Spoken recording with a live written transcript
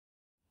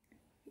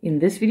In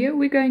this video,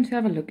 we're going to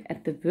have a look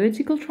at the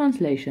vertical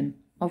translation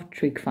of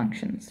trig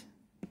functions.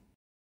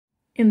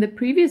 In the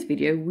previous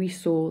video, we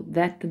saw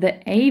that the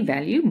a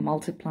value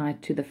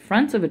multiplied to the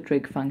front of a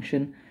trig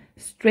function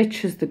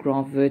stretches the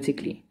graph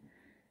vertically.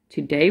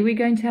 Today, we're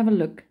going to have a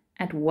look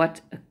at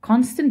what a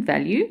constant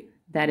value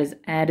that is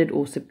added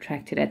or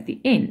subtracted at the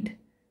end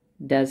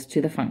does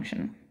to the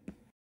function.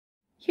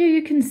 Here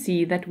you can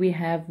see that we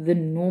have the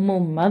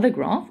normal mother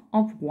graph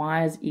of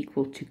y is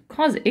equal to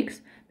cos x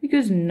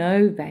because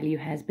no value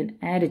has been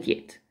added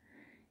yet.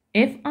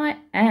 If I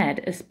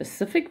add a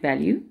specific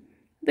value,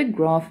 the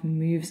graph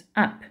moves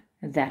up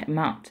that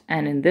amount,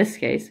 and in this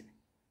case,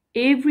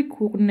 every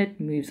coordinate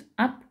moves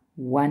up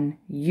 1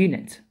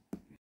 unit.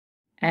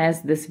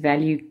 As this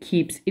value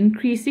keeps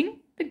increasing,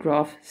 the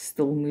graph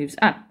still moves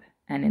up,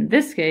 and in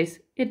this case,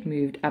 it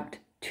moved up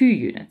 2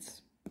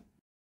 units.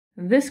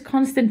 This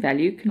constant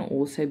value can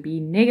also be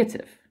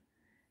negative.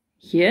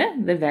 Here,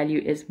 the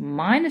value is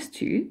minus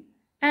 2,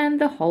 and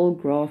the whole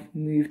graph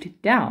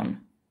moved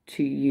down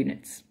 2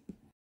 units.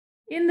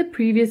 In the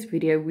previous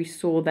video, we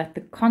saw that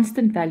the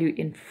constant value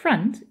in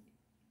front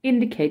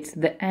indicates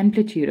the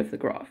amplitude of the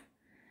graph.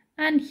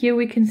 And here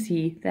we can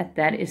see that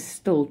that is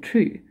still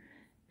true,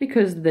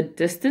 because the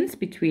distance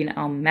between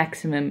our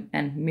maximum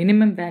and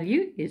minimum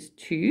value is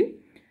 2,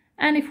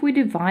 and if we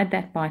divide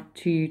that by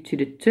 2 to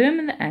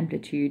determine the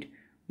amplitude,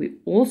 we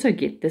also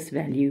get this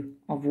value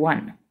of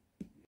 1.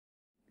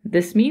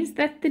 This means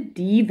that the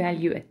d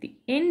value at the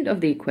end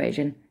of the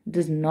equation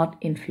does not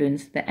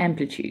influence the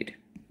amplitude.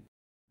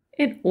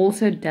 It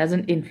also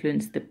doesn't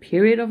influence the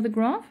period of the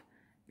graph,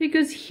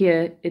 because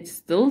here it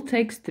still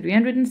takes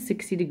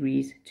 360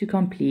 degrees to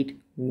complete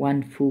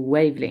one full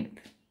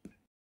wavelength.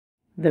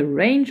 The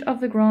range of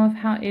the graph,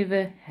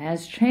 however,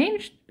 has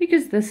changed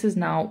because this is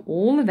now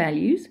all the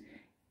values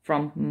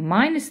from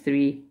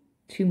 -3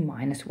 to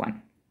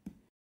 -1.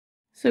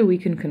 So we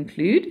can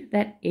conclude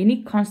that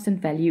any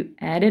constant value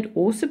added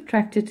or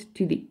subtracted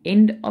to the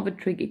end of a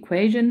trig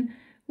equation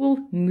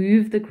will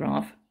move the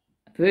graph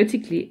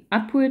vertically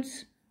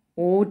upwards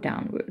or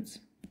downwards.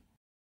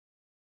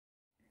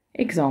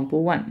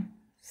 Example 1.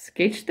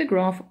 Sketch the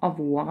graph of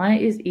y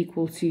is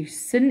equal to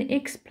sin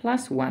x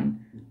plus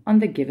 1 on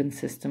the given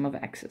system of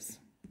axes.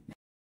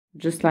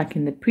 Just like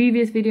in the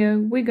previous video,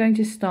 we're going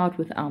to start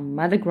with our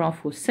mother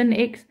graph for sin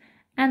x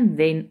and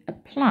then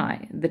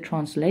apply the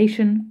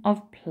translation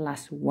of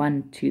plus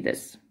 1 to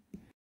this.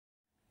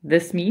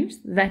 This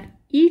means that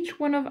each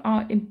one of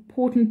our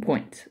important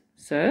points,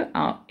 so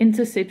our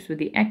intercepts with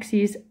the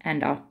axes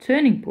and our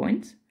turning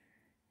points,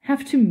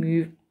 have to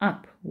move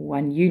up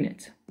 1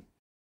 unit.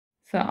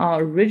 So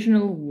our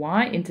original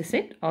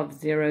y-intercept of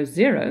 0,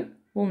 0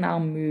 will now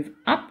move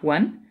up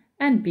 1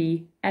 and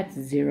be at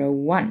 0,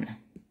 1.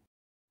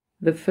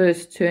 The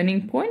first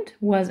turning point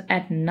was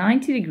at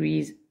 90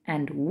 degrees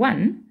and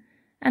 1,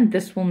 and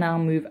this will now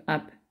move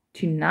up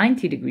to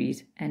 90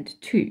 degrees and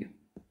 2.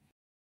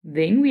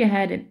 Then we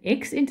had an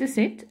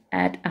x-intercept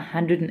at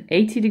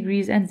 180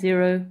 degrees and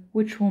 0,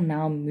 which will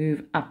now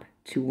move up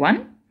to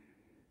 1.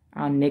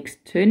 Our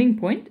next turning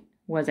point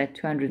was at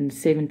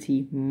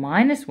 270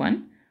 minus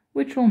 1,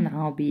 which will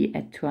now be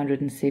at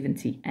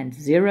 270 and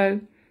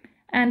 0.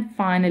 And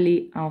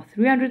finally, our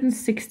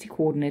 360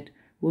 coordinate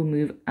will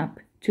move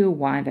up to a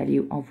y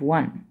value of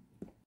 1.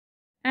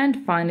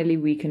 And finally,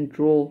 we can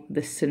draw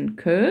the sin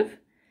curve.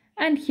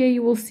 And here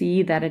you will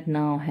see that it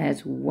now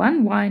has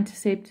one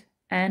y-intercept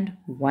and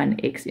one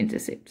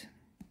x-intercept.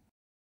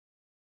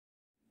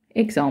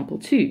 Example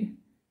 2.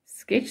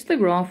 Sketch the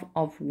graph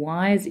of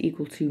y is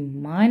equal to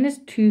minus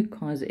 2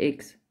 cos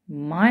x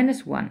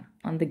minus 1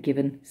 on the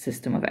given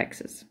system of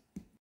axes.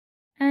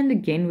 And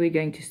again, we're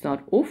going to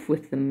start off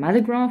with the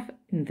mother graph,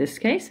 in this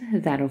case,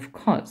 that of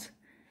cos.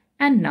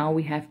 And now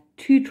we have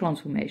two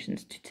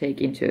transformations to take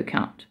into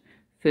account.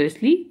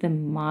 Firstly, the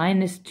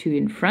minus 2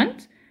 in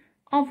front,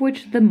 of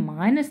which the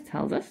minus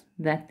tells us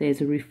that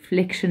there's a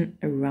reflection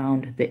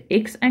around the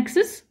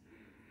x-axis,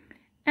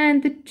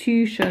 and the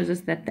 2 shows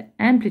us that the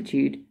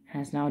amplitude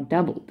has now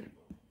doubled.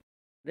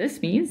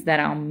 This means that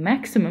our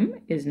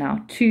maximum is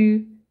now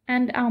 2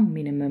 and our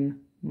minimum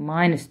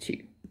minus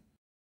 2.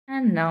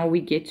 And now we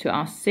get to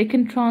our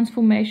second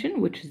transformation,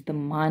 which is the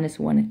minus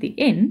 1 at the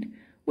end,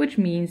 which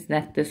means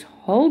that this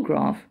whole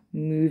graph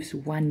moves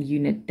 1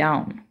 unit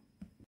down.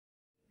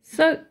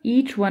 So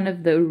each one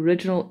of the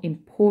original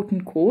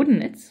important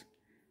coordinates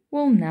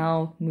will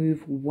now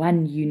move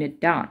 1 unit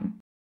down,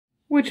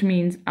 which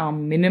means our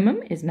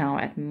minimum is now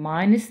at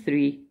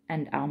 -3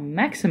 and our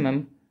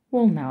maximum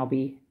will now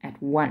be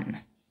at 1.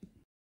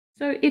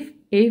 So if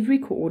every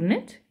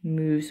coordinate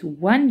moves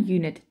 1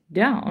 unit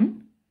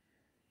down,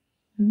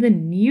 the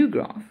new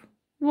graph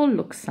will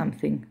look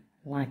something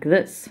like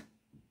this.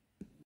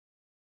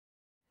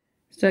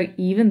 So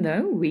even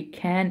though we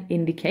can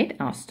indicate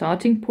our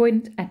starting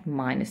point at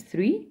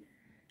 -3,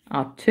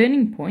 our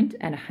turning point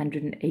at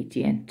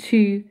 180 and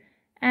 2,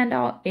 and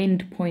our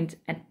end point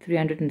at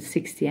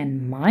 360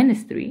 and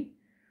 -3,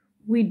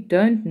 we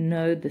don't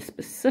know the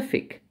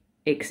specific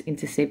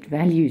x-intercept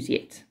values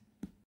yet.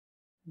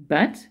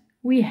 But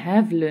we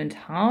have learned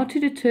how to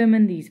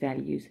determine these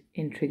values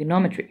in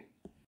trigonometry.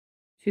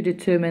 To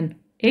determine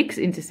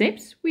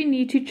x-intercepts, we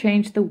need to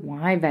change the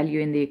y value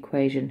in the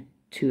equation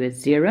to a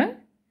 0.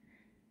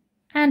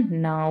 And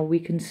now we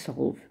can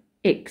solve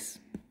x.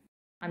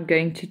 I'm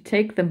going to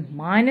take the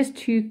minus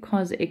 2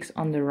 cos x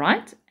on the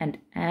right and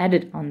add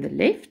it on the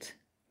left.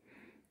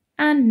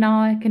 And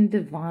now I can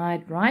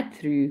divide right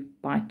through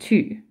by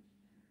 2.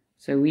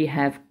 So we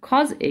have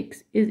cos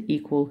x is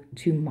equal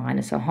to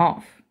minus a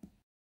half.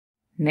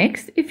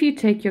 Next, if you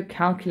take your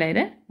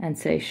calculator and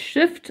say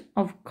shift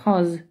of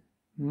cos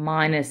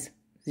minus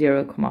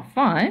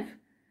 0,5,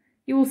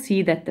 you will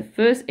see that the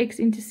first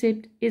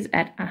x-intercept is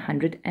at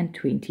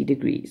 120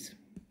 degrees.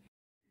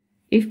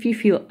 If you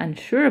feel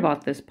unsure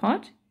about this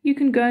part, you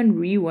can go and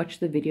re-watch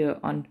the video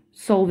on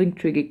solving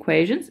trig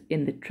equations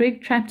in the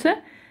trig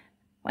chapter,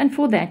 and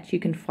for that you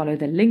can follow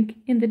the link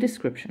in the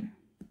description.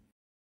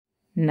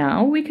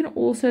 Now we can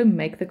also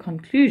make the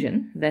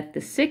conclusion that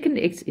the second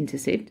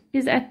x-intercept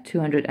is at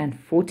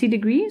 240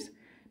 degrees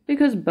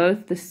because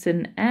both the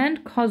sin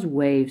and cos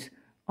waves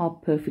are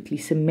perfectly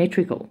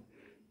symmetrical.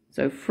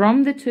 So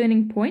from the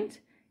turning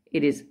point,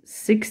 it is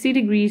 60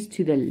 degrees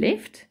to the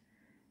left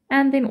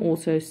and then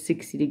also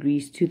 60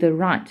 degrees to the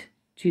right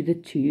to the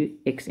two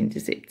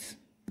x-intercepts.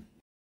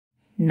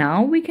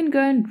 Now we can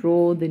go and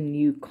draw the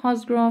new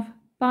cos graph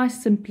by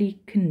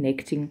simply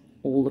connecting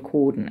all the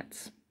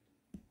coordinates.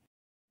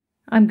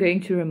 I'm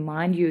going to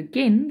remind you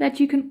again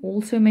that you can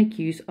also make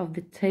use of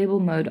the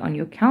table mode on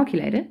your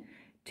calculator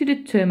to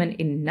determine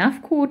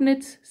enough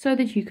coordinates so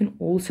that you can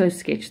also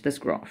sketch this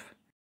graph.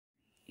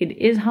 It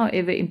is,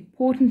 however,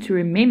 important to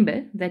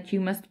remember that you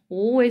must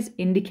always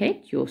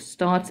indicate your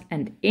start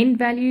and end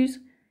values,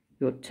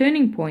 your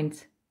turning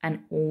points, and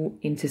all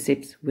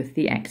intercepts with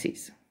the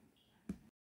axes.